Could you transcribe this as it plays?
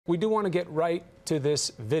We do want to get right to this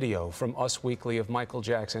video from Us Weekly of Michael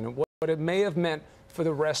Jackson and what it may have meant for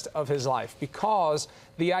the rest of his life, because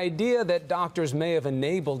the idea that doctors may have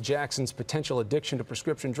enabled Jackson's potential addiction to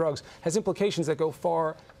prescription drugs has implications that go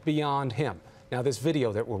far beyond him. Now, this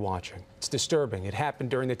video that we're watching, it's disturbing. It happened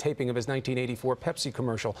during the taping of his 1984 Pepsi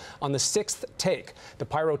commercial. On the 6th take, the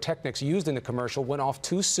pyrotechnics used in the commercial went off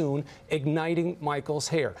too soon, igniting Michael's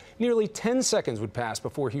hair. Nearly 10 seconds would pass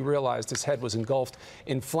before he realized his head was engulfed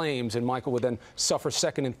in flames, and Michael would then suffer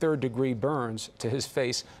second and third degree burns to his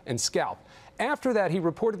face and scalp. After that, he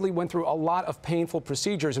reportedly went through a lot of painful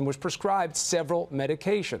procedures and was prescribed several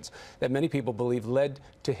medications that many people believe led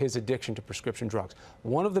to his addiction to prescription drugs.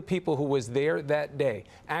 One of the people who was there that day,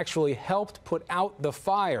 actually helped put out the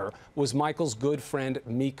fire, was Michael's good friend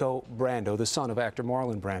Miko Brando, the son of actor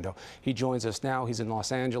Marlon Brando. He joins us now. He's in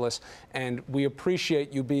Los Angeles, and we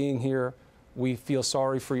appreciate you being here. We feel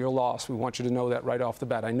sorry for your loss. We want you to know that right off the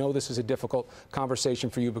bat. I know this is a difficult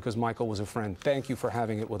conversation for you because Michael was a friend. Thank you for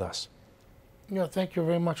having it with us. Yeah, thank you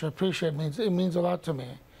very much. I appreciate it. It means a lot to me.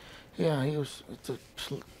 Yeah, it's a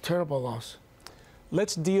terrible loss.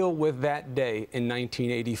 Let's deal with that day in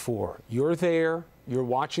 1984. You're there. You're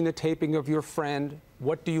watching the taping of your friend.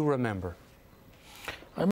 What do you remember?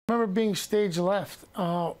 I remember being stage left,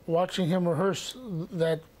 watching him rehearse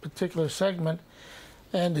that particular segment,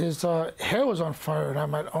 and his hair was on fire. And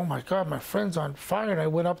I'm like, oh my God, my friend's on fire. And I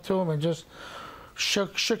went up to him and just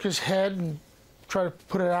shook his head and tried to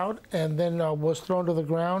put it out, and then was thrown to the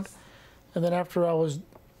ground. And then after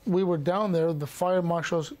we were down there, the fire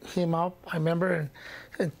marshals came out, I remember,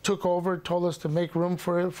 and took over, told us to make room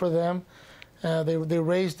for them. They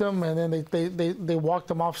raised him, and then they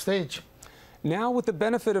walked him off stage. Now, with the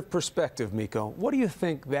benefit of perspective, Miko, what do you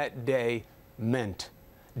think that day meant?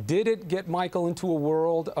 Did it get Michael into a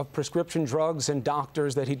world of prescription drugs and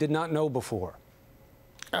doctors that he did not know before?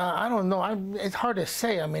 I don't know. It's hard to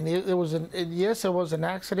say. I mean, yes, it was an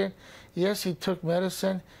accident. Yes, he took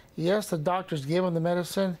medicine. Yes, the doctors gave him the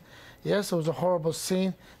medicine. Yes, it was a horrible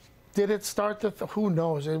scene. Did it start who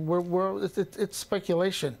knows? It's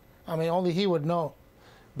speculation. I mean, only he would know.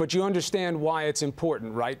 But you understand why it's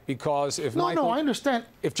important, right? Because if I understand.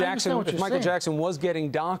 If Michael Jackson was getting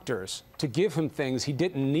doctors to give him things he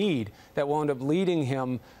didn't need that wound up leading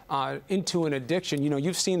him into an addiction, you know,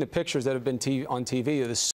 you've seen the pictures that have been on TV of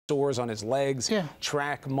the sores on his legs, yeah,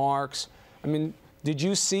 track marks. I mean, did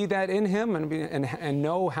you see that in him and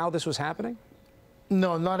know how this was happening?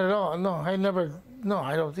 No, not at all. No, I never. No,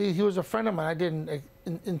 I don't. He was a friend of mine. I didn't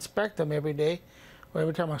inspect him every day or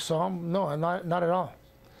every time I saw him. No, not at all.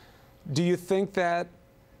 Do you think that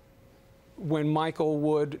when Michael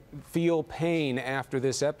would feel pain after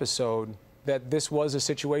this episode, that this was a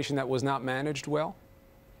situation that was not managed well?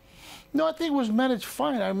 No, I think it was managed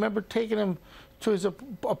fine. I remember taking him to his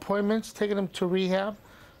appointments, taking him to rehab.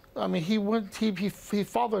 I mean, he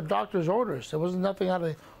followed doctor's orders. There was nothing out of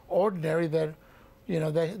the ordinary that, you know,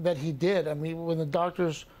 that he did. I mean, when the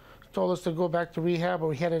doctors told us to go back to rehab, or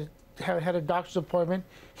we had a doctor's appointment,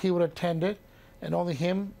 he would attend it. And only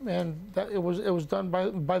him, and it was done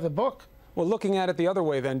by the book. Well, looking at it the other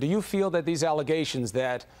way then, do you feel that these allegations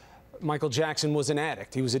that Michael Jackson was an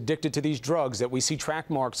addict, he was addicted to these drugs, that we see track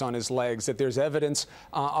marks on his legs, that there's evidence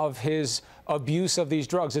of his abuse of these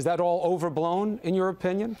drugs, is that all overblown in your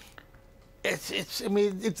opinion? I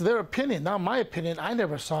mean, it's their opinion, not my opinion. I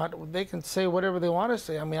never saw it. They can say whatever they want to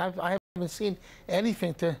say. I mean, I haven't seen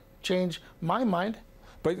anything to change my mind.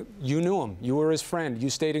 But you knew him. You were his friend.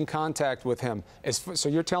 You stayed in contact with him. So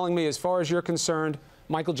you're telling me, as far as you're concerned,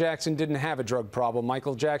 Michael Jackson didn't have a drug problem.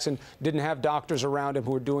 Michael Jackson didn't have doctors around him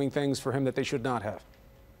who were doing things for him that they should not have.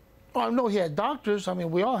 Oh, no, he had doctors. I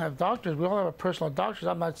mean, we all have doctors. We all have personal doctors.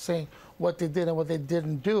 I'm not saying what they did and what they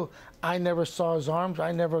didn't do. I never saw his arms.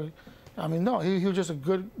 I mean, no, he was just a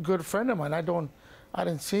good friend of mine. I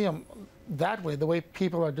didn't see him that way, the way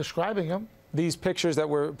people are describing him. These pictures that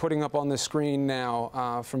we're putting up on the screen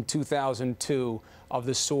now from 2002 of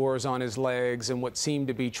the sores on his legs and what seemed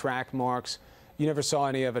to be track marks, you never saw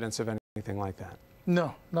any evidence of anything like that?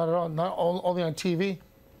 No, not at all. Only on TV.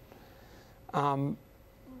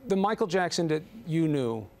 The Michael Jackson that you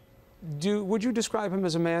knew, would you describe him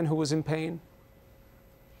as a man who was in pain?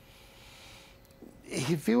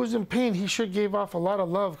 If he was in pain, he should give off a lot of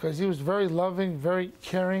love, because he was very loving, very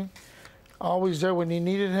caring, always there when you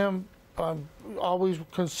needed him. Always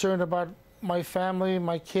concerned about my family,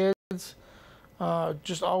 my kids.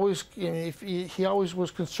 Just always, you know, he always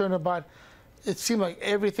was concerned about. It seemed like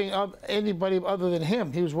everything of anybody other than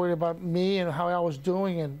him. He was worried about me and how I was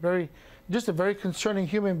doing, and just a very concerning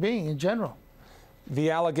human being in general.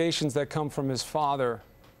 The allegations that come from his father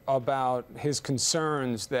about his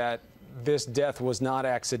concerns that this death was not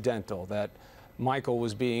accidental, that Michael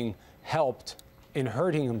was being helped in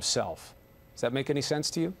hurting himself. Does that make any sense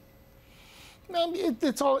to you?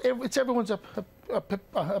 It's everyone's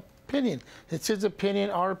opinion. It's his opinion,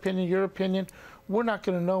 our opinion, your opinion. We're not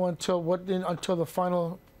going to know until the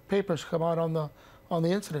final papers come out on the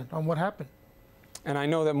incident, on what happened. And I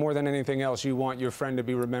know that more than anything else, you want your friend to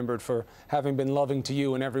be remembered for having been loving to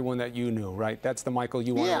you and everyone that you knew, right? That's the Michael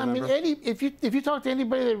you want to remember? Yeah, I mean, if you talk to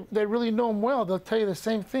anybody that really know him well, they'll tell you the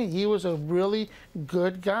same thing. He was a really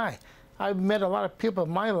good guy. I've met a lot of people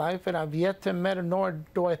in my life, and I've yet to meet, nor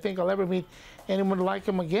do I think I'll ever meet anyone like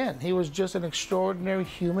him again. He was just an extraordinary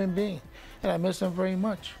human being, and I miss him very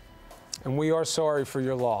much. And we are sorry for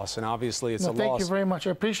your loss, and obviously it's a loss. Thank you very much.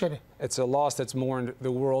 I appreciate it. It's a loss that's mourned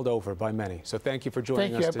the world over by many. So thank you for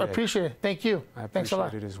joining us today. Thank you. I appreciate it. Thank you. I Thanks a lot.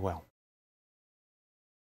 appreciate it as well.